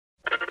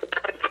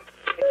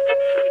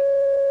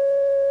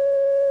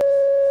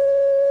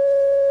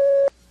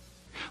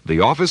The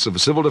Office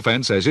of Civil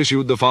Defense has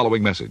issued the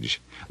following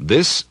message.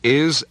 This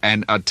is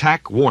an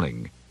attack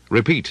warning.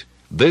 Repeat,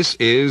 this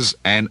is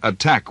an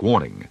attack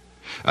warning.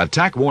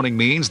 Attack warning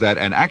means that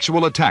an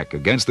actual attack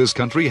against this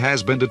country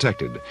has been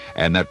detected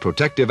and that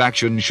protective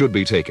action should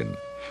be taken.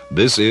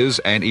 This is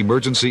an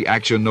emergency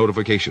action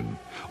notification.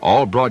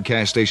 All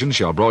broadcast stations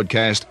shall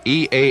broadcast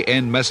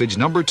EAN message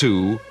number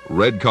 2,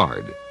 red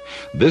card.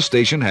 This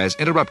station has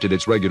interrupted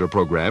its regular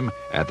program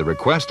at the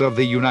request of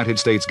the United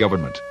States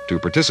government to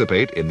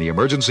participate in the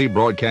emergency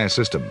broadcast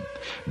system.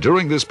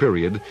 During this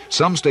period,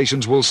 some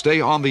stations will stay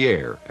on the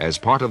air as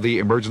part of the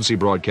emergency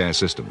broadcast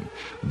system.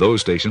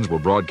 Those stations will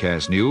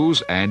broadcast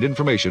news and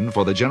information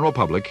for the general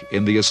public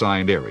in the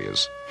assigned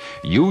areas.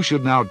 You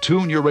should now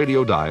tune your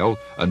radio dial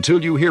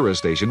until you hear a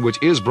station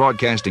which is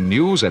broadcasting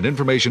news and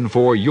information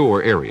for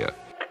your area.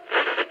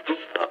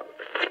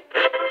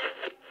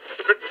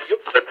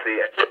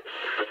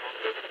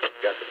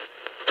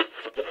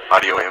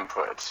 Audio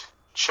inputs.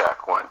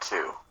 Check 1, 2.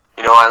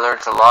 You know, I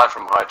learned a lot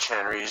from Hutch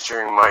Henry's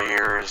during my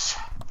years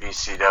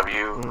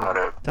BCW. How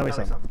to Tell me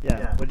something.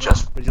 Yeah. What'd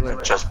you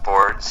learn? Just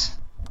boards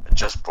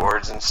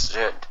and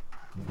shit.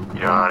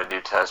 You know how to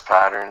do test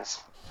patterns,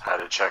 how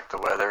to check the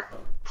weather.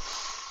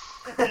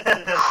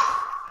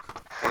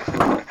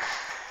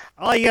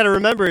 All you gotta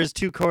remember is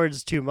 2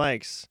 chords, 2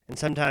 mics, and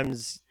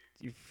sometimes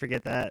you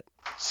forget that.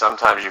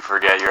 Sometimes you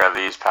forget you have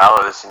these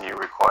palatas and you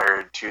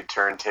require 2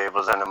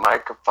 turntables and a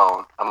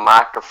microphone.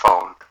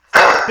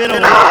 It's been a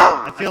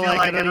while. I feel like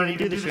I don't even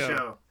do the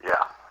show.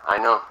 Yeah, I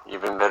know.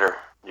 You've been bitter.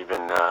 You've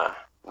been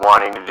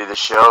wanting to do the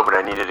show, but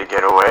I needed to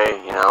get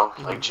away, you know,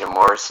 like Jim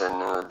Morrison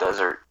in the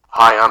desert.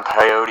 Hi, I'm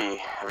Peyote.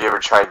 Have you ever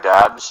tried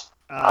dabs?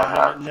 I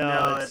have.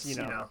 No, it's, you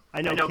know,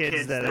 I know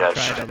kids that have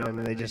tried them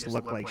and they just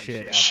look like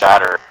shit.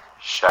 Shatter.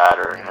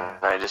 And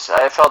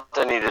I felt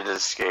I needed to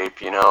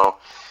escape, you know.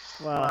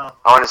 Well,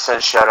 I want to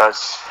send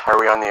shout-outs. Are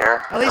we on the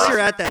air? At least you're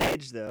at that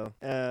age, though.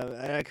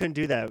 I couldn't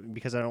do that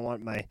because I don't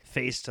want my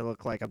face to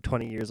look like I'm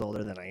 20 years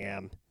older than I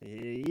am.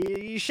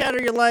 You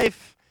shatter your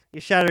life.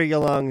 You shatter your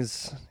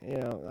lungs. You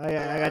know,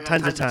 I got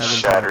tons of time.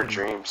 Shattered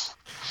Dreams.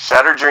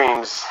 Shattered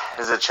Dreams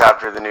is a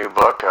chapter of the new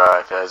book.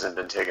 If it hasn't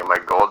been taking my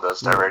gold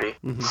dust already.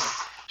 Mm-hmm.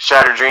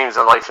 Shattered Dreams,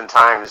 The Life and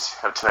Times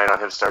of Tonight on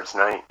Hip Start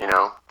Tonight. You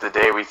know, the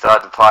day we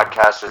thought the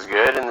podcast was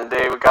good and the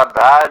day we got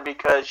bad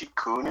because you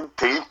couldn't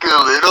take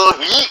a little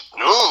heat.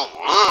 No.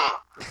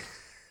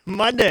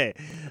 Monday,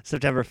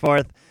 September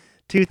 4th,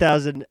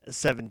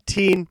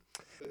 2017.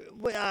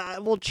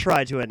 We'll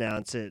try to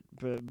announce it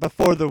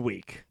before the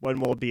week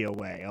when we'll be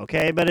away,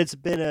 okay? But it's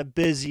been a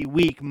busy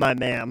week, my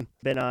ma'am.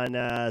 Been on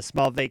a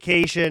small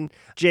vacation.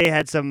 Jay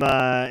had some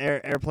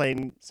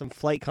some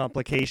flight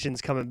complications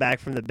coming back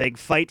from the big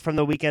fight from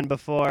the weekend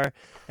before,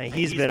 and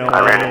he's been away.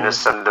 I ran into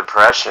some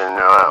depression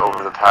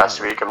over the past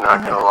week, I'm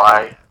not going to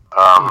lie.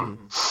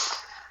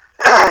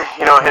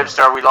 You know,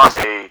 Hipstar, we lost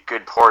a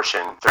good portion,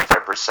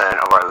 35%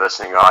 of our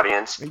listening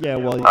audience. Yeah,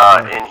 well,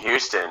 in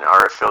Houston,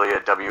 our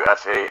affiliate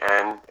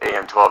WFAN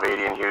AM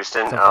 1280 in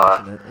Houston.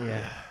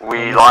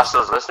 We lost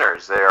those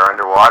listeners. They are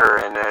underwater,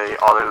 and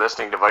all their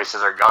listening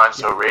devices are gone,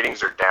 so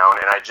ratings are down.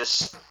 And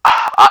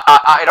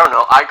I don't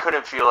know. I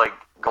couldn't feel like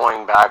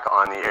going back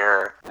on the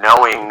air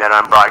knowing that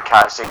I'm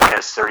broadcasting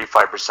against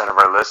 35% of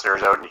our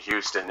listeners out in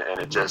Houston, and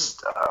it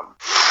just...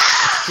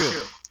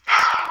 True.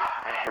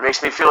 It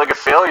makes me feel like a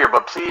failure,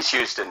 but please,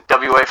 Houston,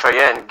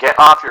 WFAN, get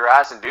off your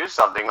ass and do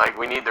something. Like,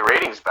 we need the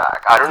ratings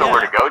back. I don't know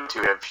where to go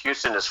to if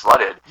Houston is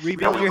flooded.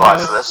 Rebuild we've your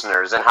lost house.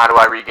 listeners, and how do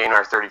I regain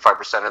our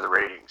 35% of the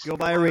ratings? Go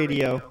buy a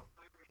radio,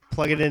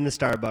 plug it into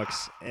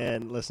Starbucks,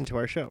 and listen to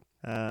our show.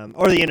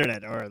 Or the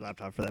internet, or a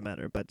laptop for that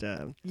matter. But,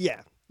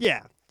 yeah.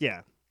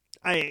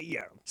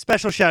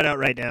 Special shout out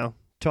right now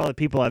to all the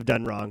people I've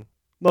done wrong,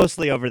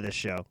 mostly over this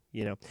show,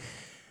 you know.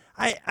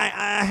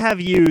 I have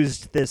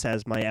used this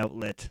as my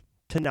outlet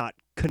to not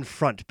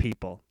confront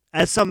people.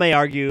 As some may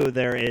argue,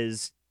 there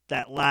is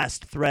that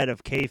last thread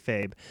of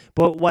kayfabe,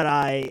 but what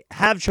I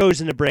have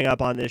chosen to bring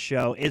up on this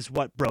show is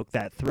what broke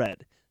that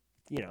thread.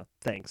 You know,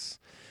 thanks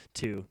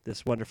to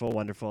this wonderful,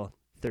 wonderful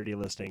 30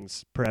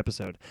 listings per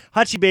episode.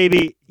 Hutchie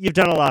baby, you've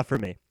done a lot for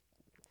me.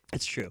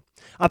 It's true.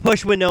 I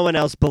push when no one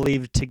else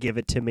believed to give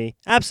it to me.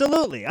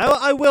 Absolutely.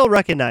 I will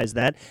recognize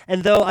that.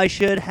 And though I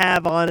should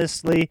have,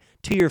 honestly,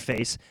 to your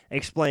face,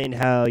 explained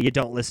how you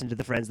don't listen to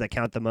the friends that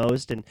count the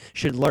most and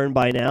should learn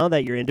by now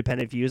that your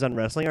independent views on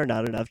wrestling are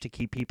not enough to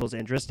keep people's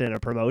interest in a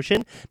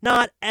promotion.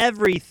 Not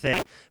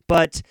everything,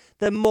 but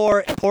the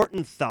more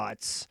important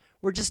thoughts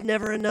were just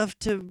never enough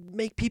to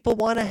make people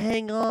want to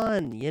hang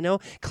on, you know?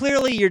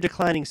 Clearly, your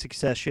declining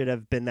success should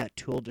have been that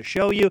tool to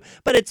show you,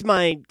 but it's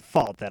my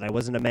fault that I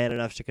wasn't a man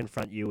enough to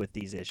confront you with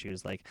these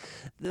issues, like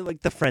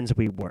the friends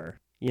we were,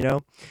 you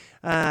know?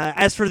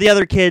 As for the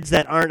other kids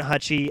that aren't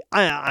Hutchie,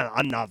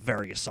 I'm not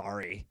very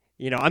sorry.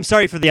 You know, I'm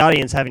sorry for the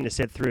audience having to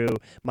sit through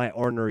my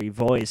ornery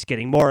voice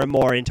getting more and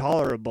more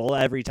intolerable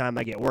every time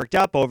I get worked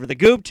up over the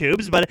goob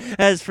tubes, but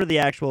as for the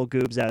actual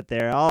goobs out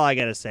there, all I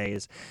gotta say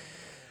is,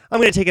 I'm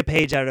going to take a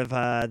page out of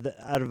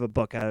a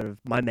book out of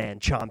my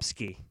man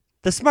Chomsky.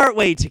 The smart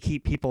way to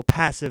keep people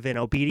passive and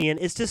obedient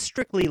is to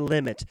strictly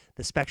limit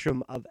the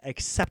spectrum of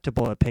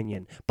acceptable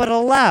opinion, but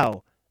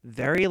allow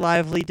very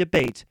lively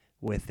debate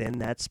within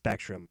that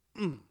spectrum.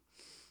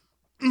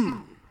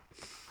 You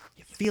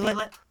feel it?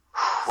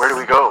 Where do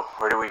we go?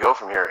 Where do we go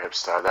from here,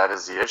 Hipstar? That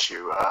is the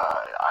issue.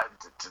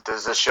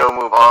 Does the show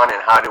move on,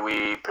 and how do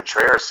we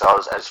portray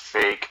ourselves as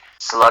fake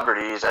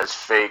celebrities, as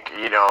fake,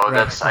 Right.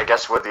 That's, I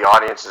guess, what the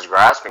audience is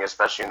grasping,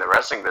 especially in the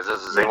wrestling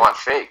business, is they want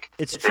fake.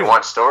 It's They true.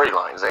 want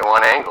storylines. They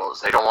want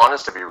angles. They don't want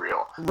us to be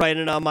real.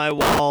 Writing on my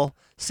wall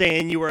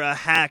saying you were a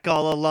hack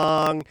all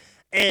along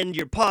and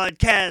your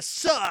podcast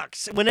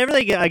sucks. Whenever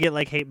I get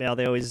like hate mail,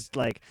 they always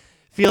like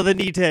feel the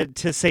need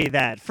to say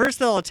that. First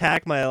they'll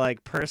attack my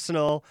like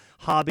personal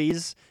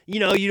hobbies. You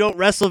don't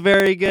wrestle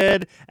very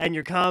good and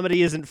your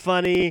comedy isn't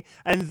funny.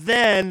 And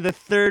then the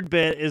third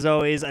bit is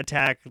always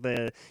attack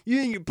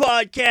you and your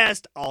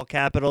podcast, all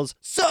capitals,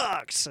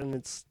 sucks. And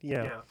it's,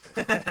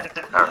 All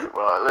right,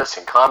 well,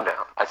 listen, calm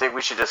down. I think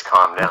we should just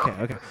calm down.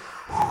 Okay.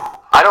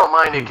 I don't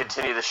mind to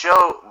continue the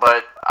show,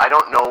 but I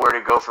don't know where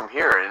to go from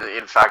here.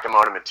 In fact, I'm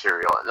out of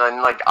material.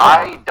 And,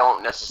 I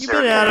don't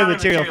necessarily... You've been out of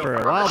material for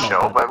a while on the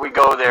now. show, but we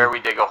go there,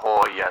 we dig a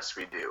hole, yes,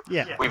 we do.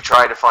 Yeah. We've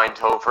tried to find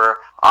Topher,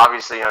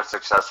 obviously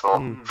unsuccessful,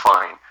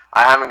 fine.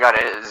 I haven't got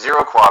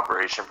zero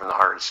cooperation from the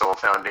Heart and Soul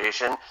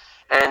Foundation,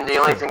 and the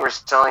only thing we're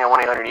selling on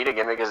 1-800-NEED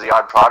gimmick is the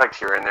odd product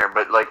here and there,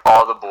 but,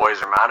 all the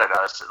boys are mad at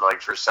us,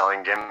 for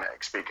selling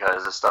gimmicks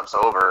because the stuff's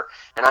over,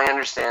 and I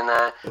understand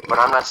that, but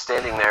I'm not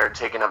standing there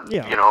taking up,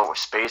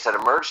 space at a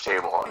merge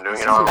table. I'm doing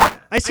it online.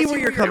 I see where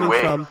you're coming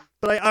Wait. from,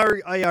 but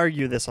I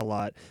argue this a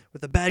lot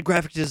with the bad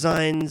graphic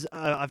designs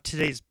of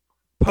today's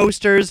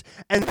posters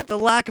and the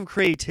lack of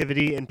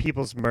creativity in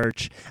people's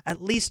merch.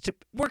 At least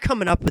we're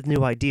coming up with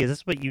new ideas.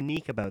 That's what's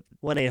unique about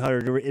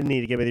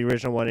 1-800-NEED to give me the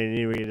original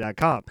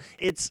 1-800-NEED.com.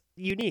 It's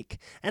unique,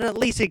 and at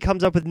least it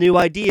comes up with new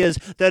ideas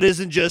that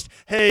isn't just,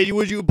 hey,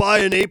 would you buy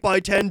an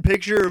 8x10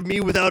 picture of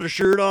me without a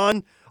shirt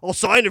on? I'll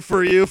sign it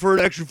for you for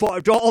an extra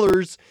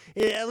 $5.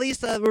 At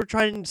least we're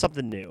trying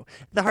something new.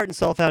 The Heart and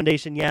Soul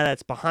Foundation,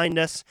 that's behind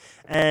us,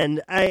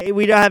 and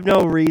we don't have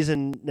no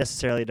reason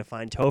necessarily to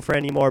find Topher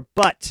anymore.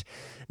 But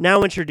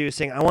now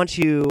introducing, I want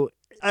you,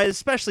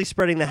 especially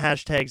spreading the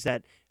hashtags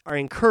that are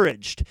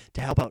encouraged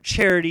to help out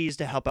charities,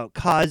 to help out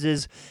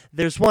causes.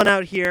 There's one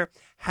out here,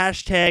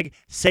 hashtag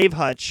Save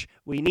Hutch.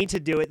 We need to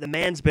do it. The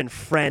man's been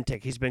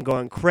frantic. He's been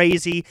going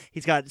crazy.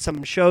 He's got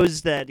some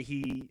shows that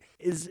he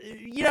is,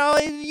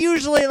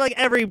 usually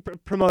every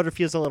promoter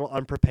feels a little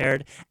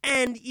unprepared.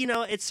 And,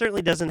 it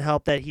certainly doesn't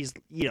help that he's,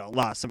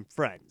 lost some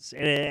friends.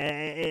 And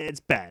it's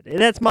bad. And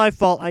that's my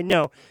fault. I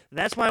know.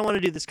 That's why I want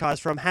to do this cause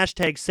from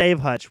hashtag Save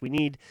Hutch. We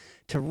need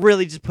to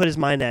really just put his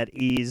mind at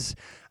ease.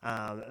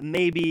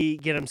 Maybe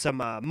get him some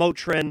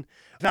Motrin.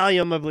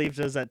 Valium, I believe,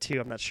 does that too.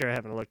 I'm not sure. I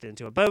haven't looked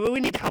into it. But we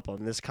need to help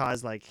him. This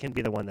cause can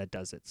be the one that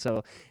does it.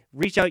 So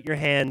reach out your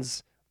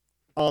hands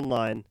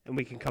online, and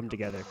we can come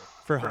together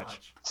for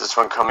Hutch. This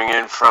one coming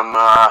in from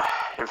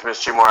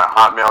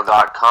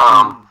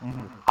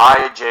infamousjmore@hotmail.com.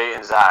 Hi, Jay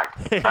and Zach.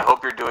 I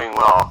hope you're doing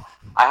well.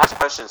 I have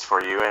questions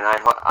for you, and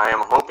I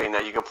am hoping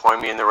that you can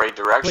point me in the right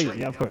direction.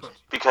 Please, of course.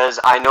 Because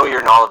I know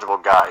you're knowledgeable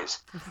guys.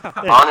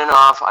 On and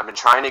off, I've been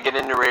trying to get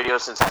into radio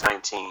since I was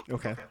 19.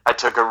 Okay. I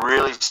took a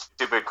really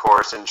stupid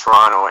course in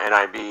Toronto,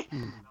 NIB.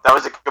 That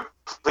was a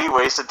complete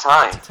waste of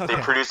time. They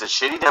produced a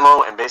shitty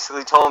demo and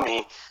basically told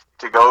me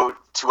to go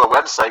to a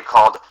website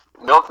called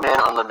Milkman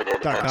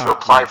Unlimited and to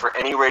apply for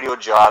any radio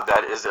job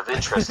that is of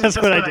interest. That's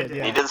what I did,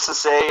 yeah. Needless to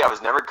say, I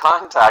was never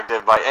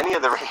contacted by any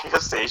of the radio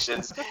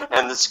stations,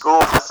 and the school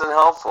wasn't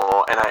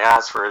helpful, and I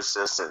asked for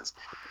assistance.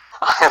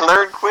 I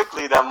learned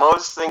quickly that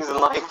most things in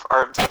life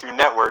are through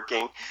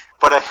networking,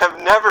 but I have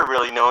never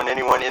really known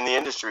anyone in the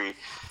industry.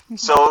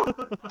 So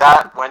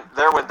that went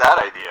there with that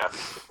idea.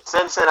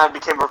 Since then, I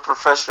became a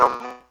professional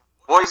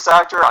voice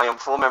actor. I am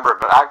full member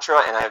of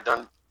ACTRA, and I have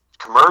done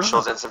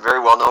commercials and some very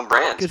well-known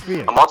brands. Good for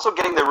you. I'm also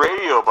getting the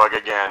radio bug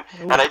again,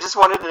 and I just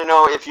wanted to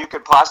know if you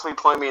could possibly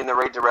point me in the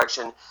right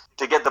direction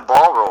to get the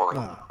ball rolling.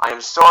 I am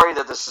sorry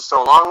that this is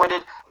so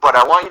long-winded, but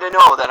I want you to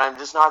know that I'm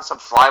just not some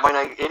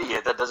fly-by-night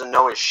idiot that doesn't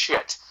know his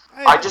shit.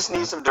 I just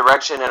need some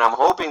direction, and I'm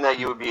hoping that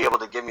you would be able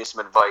to give me some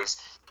advice.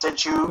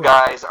 Since you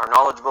guys are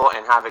knowledgeable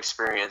and have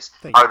experience,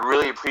 I would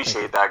really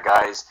appreciate that,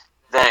 guys.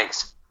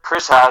 Thanks.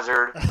 Chris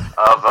Hazard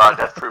of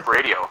Death Proof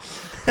Radio.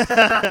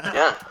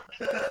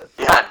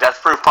 Yeah, Death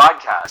Proof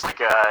Podcast.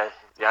 I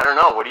don't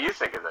know. What do you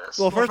think of this?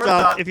 Well, first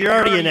off, if you're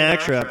already in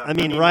ACTRA,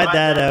 ride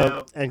that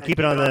out and keep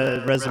it on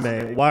the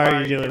resume. Why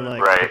are you doing the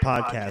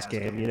podcast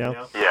game,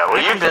 Yeah,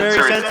 well, you've been very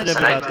through sensitive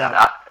about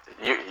that.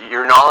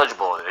 You're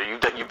knowledgeable.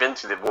 You've been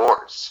through the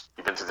wars.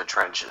 You've been through the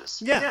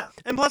trenches. Yeah.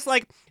 And plus,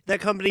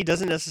 that company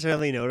doesn't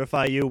necessarily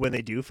notify you when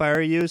they do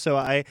fire you, so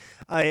I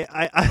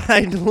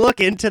look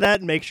into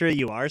that and make sure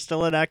you are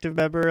still an active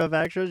member of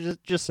ACTRA,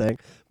 just saying.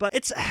 But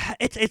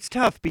it's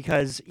tough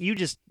because you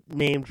just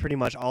named pretty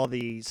much all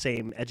the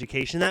same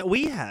education that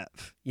we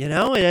have.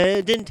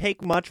 It didn't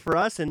take much for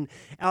us, and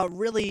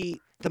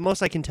really, the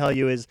most I can tell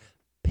you is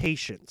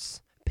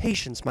patience.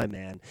 Patience, my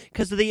man.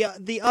 Because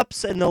the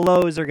ups and the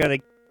lows are going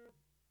to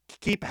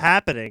keep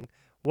happening,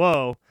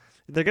 whoa.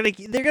 They're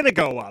gonna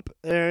go up.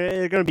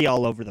 They're gonna be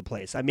all over the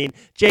place. I mean,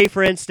 Jay,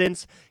 for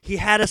instance, he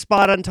had a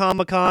spot on Tom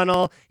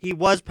McConnell. He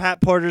was Pat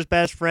Porter's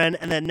best friend,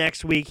 and then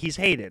next week he's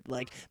hated.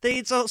 Like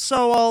it's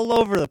so all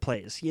over the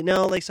place, you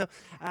know. Like so,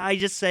 I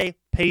just say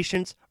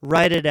patience,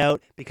 write it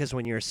out, because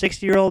when you're a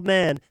 60-year-old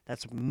man,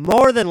 that's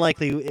more than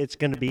likely it's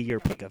gonna be your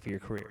peak of your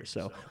career.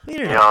 So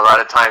you know, a lot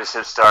of times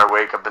Hipstar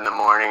wake up in the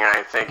morning and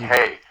I think,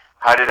 hey.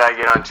 How did I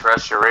get on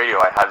terrestrial radio?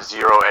 I have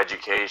zero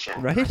education.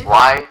 Right?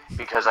 Why?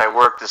 Because I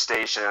work the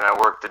station and I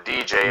work the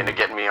DJ into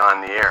getting me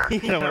on the air.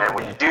 And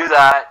when you do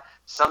that,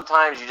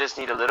 sometimes you just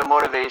need a little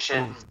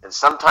motivation, and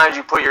sometimes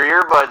you put your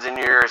earbuds in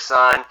your ear,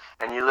 son,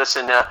 and you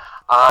listen to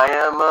I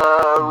am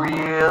a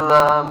real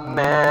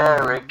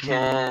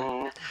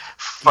American,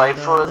 fight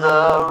for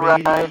the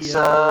rights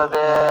of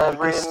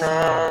every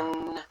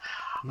man.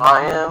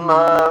 I am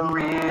a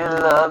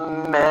real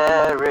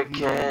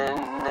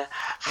American.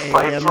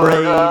 AM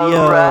radio,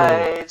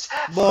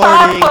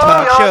 morning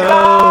talk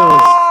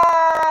shows.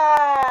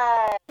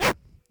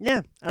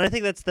 Yeah, and I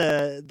think that's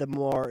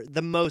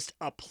the most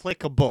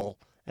applicable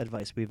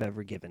advice we've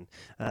ever given.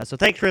 So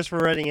thanks, Chris, for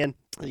writing in.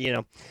 You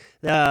know,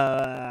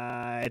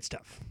 it's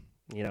tough.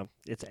 You know,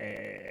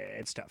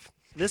 it's tough.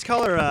 This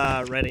caller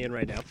writing in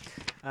right now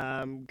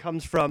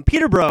comes from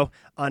Peterborough,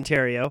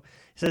 Ontario.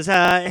 He says,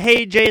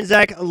 hey, Jay and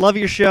Zach, love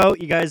your show.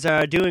 You guys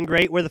are doing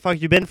great. Where the fuck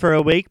you been for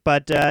a week?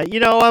 But, you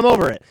know, I'm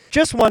over it.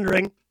 Just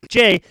wondering,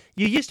 Jay,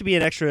 you used to be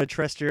an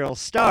extraterrestrial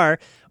star.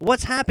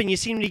 What's happened? You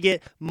seem to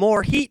get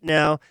more heat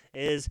now.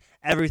 Is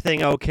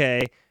everything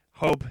okay?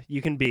 Hope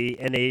you can be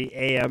an 8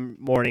 a.m.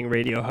 morning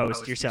radio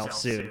host yourself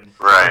soon.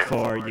 Right.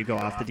 Before you go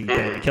off the deep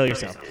end and kill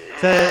yourself.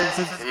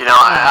 You know,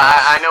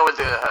 I know what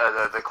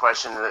the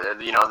question,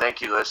 you know, thank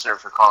you, listener,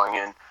 for calling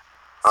in.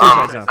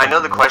 I know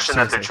the question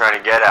that they're trying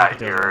to get at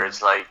here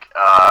is like,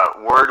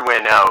 word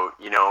went out,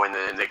 you know, in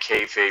the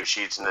kayfabe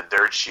sheets and the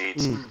dirt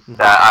sheets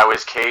that I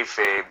was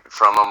kayfabe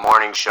from a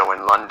morning show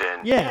in London.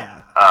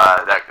 Yeah.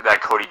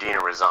 That Cody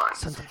Deaner was on.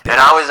 And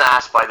I was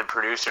asked by the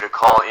producer to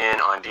call in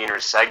on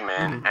Deaner's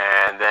segment,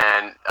 and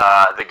then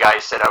the guy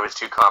said I was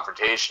too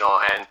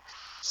confrontational and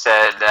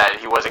said that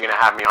he wasn't going to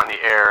have me on the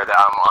air, that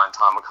I'm on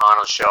Tom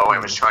McConnell's show,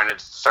 and was trying to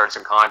start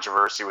some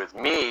controversy with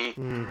me.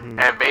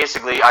 And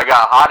basically, I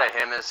got hot at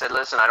him and said,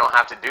 listen, I don't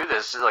have to do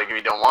this, like, if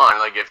you don't want.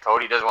 Like, if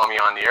Cody doesn't want me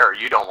on the air,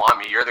 you don't want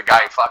me. You're the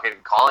guy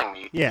fucking calling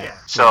me. Yeah.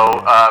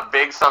 So,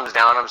 big thumbs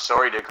down. I'm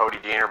sorry to Cody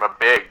Deaner, but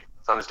big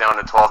thumbs down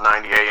to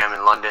 1290 AM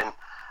in London.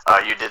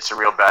 You did some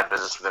real bad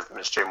business with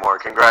Miss Jay Moore.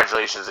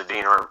 Congratulations to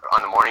Deaner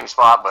on the morning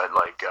spot, but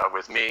like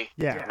with me,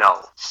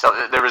 no.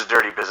 So there was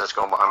dirty business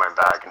going behind my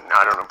back, and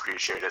I don't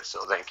appreciate it.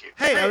 So thank you.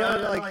 Hey, I'm not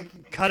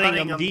like cutting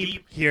them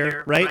deep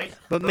here, right?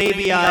 But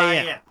maybe I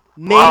am.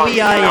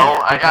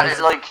 I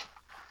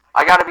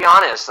got to be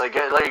honest. I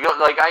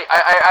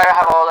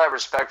have all that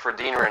respect for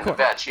Deaner and the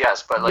vets,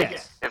 yes. But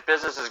if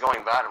business is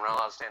going bad, I'm not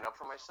allowed to stand up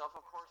for myself.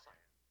 Of course I am.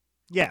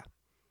 Yeah,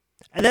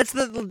 and that's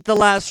the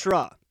last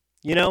straw.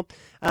 You know,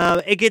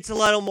 it gets a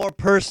little more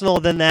personal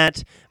than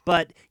that.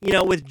 But, you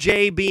know, with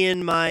Jay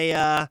being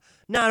my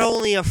not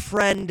only a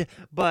friend,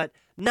 but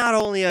not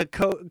only a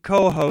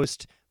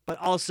co-host, but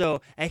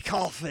also a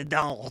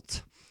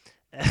confidant.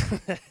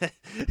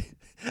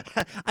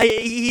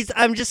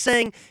 I'm just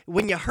saying,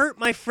 when you hurt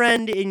my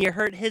friend and you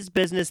hurt his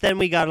business, then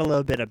we got a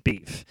little bit of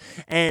beef.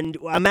 And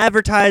I'm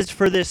advertised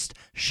for this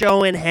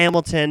show in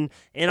Hamilton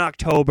in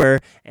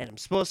October, and I'm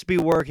supposed to be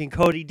working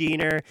Cody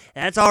Deaner.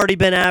 And that's already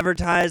been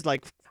advertised,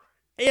 like,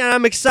 yeah,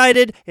 I'm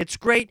excited. It's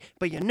great.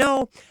 But, you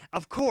know,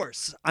 of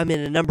course, I'm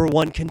in a number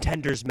one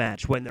contenders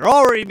match when they're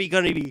already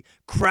going to be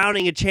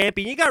crowning a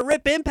champion. You got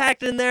Rip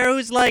Impact in there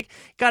who's, like,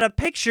 got a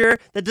picture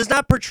that does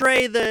not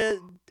portray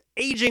the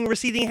aging,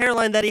 receding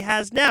hairline that he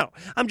has now.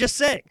 I'm just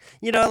saying.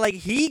 You know, like,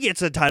 he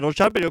gets a title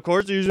shot, but, of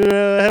course, he's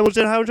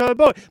Hamilton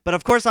boat. But,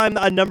 of course, I'm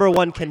a number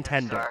one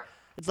contender.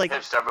 It's like,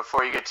 Hipstar,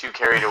 before you get too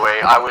carried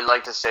away, I would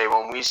like to say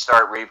when we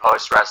start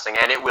Repost Wrestling,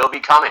 and it will be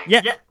coming.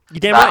 Yeah. You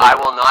damn right. I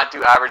will not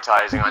do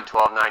advertising on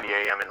 1290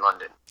 AM in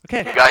London.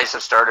 Okay. You guys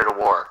have started a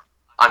war.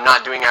 I'm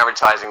not doing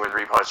advertising with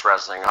Repost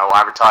Wrestling. I will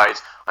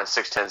advertise on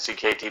 610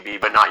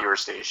 CKTB, but not your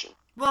station.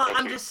 Well,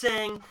 I'm just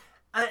saying,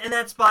 in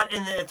that spot,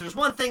 and if there's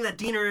one thing that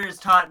Deaner has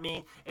taught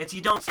me, it's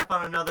you don't step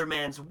on another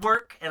man's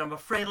work. And I'm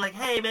afraid, like,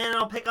 hey man,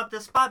 I'll pick up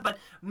this spot, but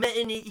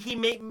maybe he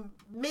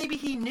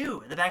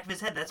knew in the back of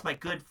his head that's my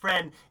good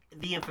friend,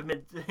 the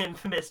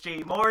infamous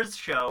Jay Moore's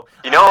show.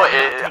 You know,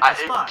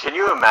 can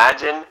you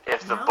imagine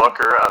if the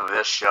booker of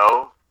this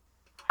show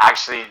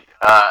actually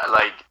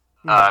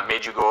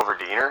made you go over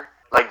Deaner?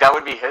 Like, that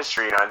would be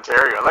history in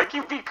Ontario. Like,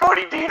 you beat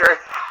Cody Deaner.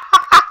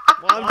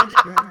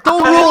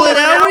 Don't rule it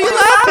out. What are you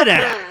laughing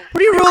at?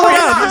 What are you ruling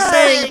out? I'm just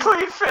saying.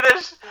 Clean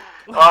finish.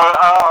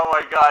 Oh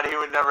my God, he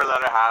would never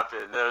let it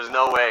happen. There's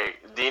no way.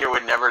 Diener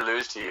would never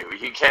lose to you.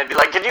 He can't be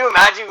like, can you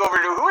imagine going over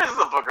to, who is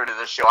the booker to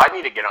this show? I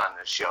need to get on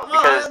this show.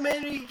 Because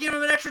maybe you give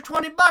him an extra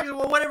 $20,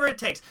 well, whatever it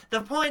takes.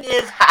 The point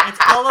is, it's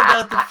all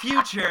about the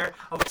future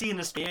of seeing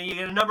this. You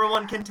get a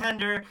 #1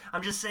 contender.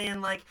 I'm just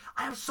saying, like,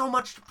 I have so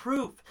much to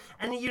prove.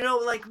 And,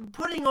 like,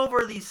 putting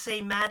over these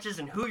same matches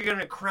and who you're going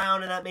to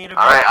crown in that main event.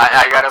 All right,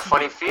 I got a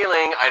funny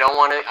feeling. I don't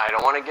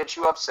want to get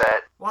you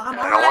upset. Well, I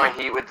don't want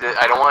heat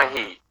I don't want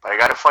heat. But I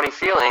got a funny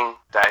feeling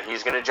that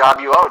he's going to job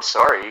you out.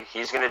 Sorry.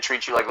 He's going to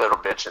treat you like a little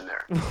bitch in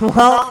there.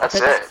 Well, that's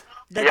it.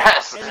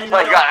 Yes.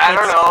 Like, I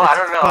don't know.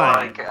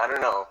 Like, I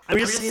don't know. I'm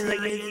just saying,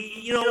 like,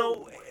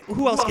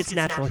 who else gets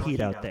natural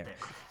heat out there?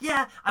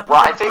 Yeah, I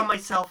put it on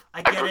myself.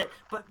 I get it.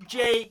 But,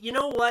 Jay, you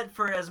know what?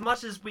 For as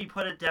much as we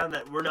put it down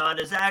that we're not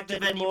as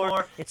active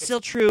anymore, it's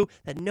still true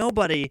that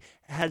nobody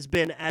has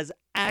been as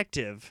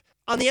active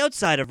on the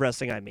outside of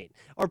wrestling,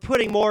 or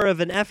putting more of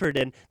an effort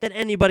in than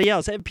anybody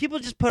else. And people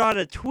just put on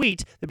a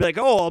tweet. They'd be like,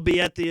 "Oh, I'll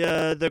be at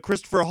the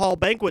Christopher Hall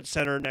Banquet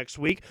Center next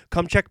week.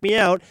 Come check me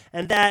out."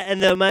 And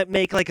they might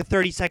make like a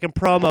 30-second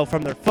promo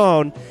from their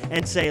phone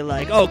and say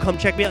like, "Oh, come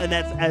check me out." And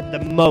that's at the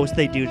most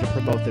they do to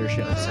promote their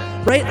shows,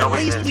 right? At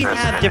least we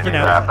have different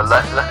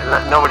outlets.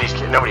 But nobody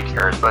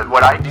cares. But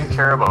what I do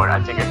care about,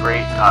 I think a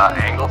great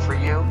angle for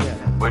you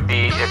would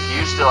be if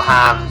you still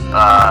have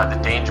the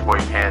Danger Boy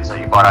pants that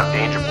you bought off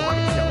Danger Boy.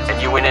 And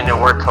you went in and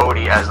work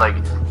Cody as like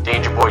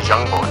Danger Boy's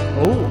young boy.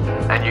 Ooh.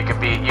 And you could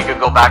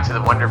go back to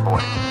the Wonder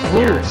Boy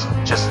years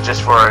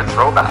just for a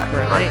throwback.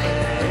 Right.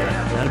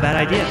 Not a bad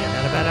idea.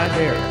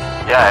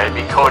 Yeah, it'd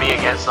be Cody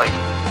against like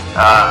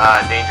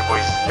Danger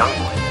Boy's young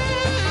boy.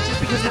 Just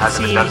because it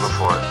hasn't been done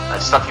before.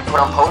 That's stuff you put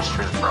on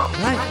posters, bro.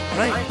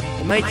 Right.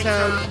 It might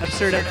sound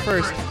absurd at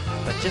first,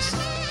 but just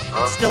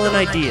it's still an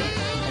idea.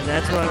 And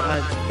that's what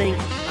I think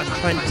I'm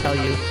trying to tell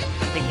you.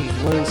 I think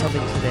we've learned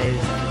something today.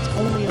 It's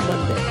only a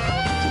Monday.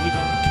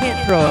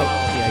 Can't throw out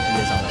the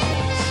ideas all at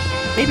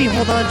once. Maybe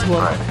hold on to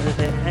them and at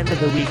the end of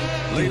the week.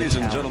 Ladies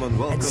and gentlemen,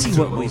 welcome and see to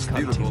what the we've most come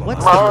to. beautiful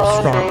What's the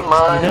strongest,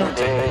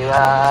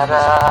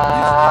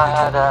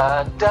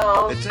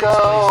 don't go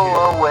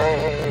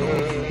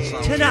away.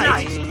 Tonight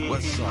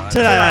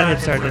on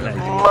Hipstar Tonight.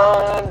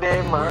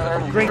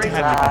 Monday. Great to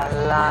have you back.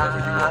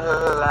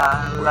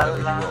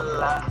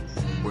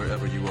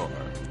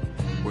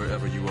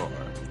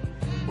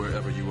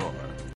 wherever you are.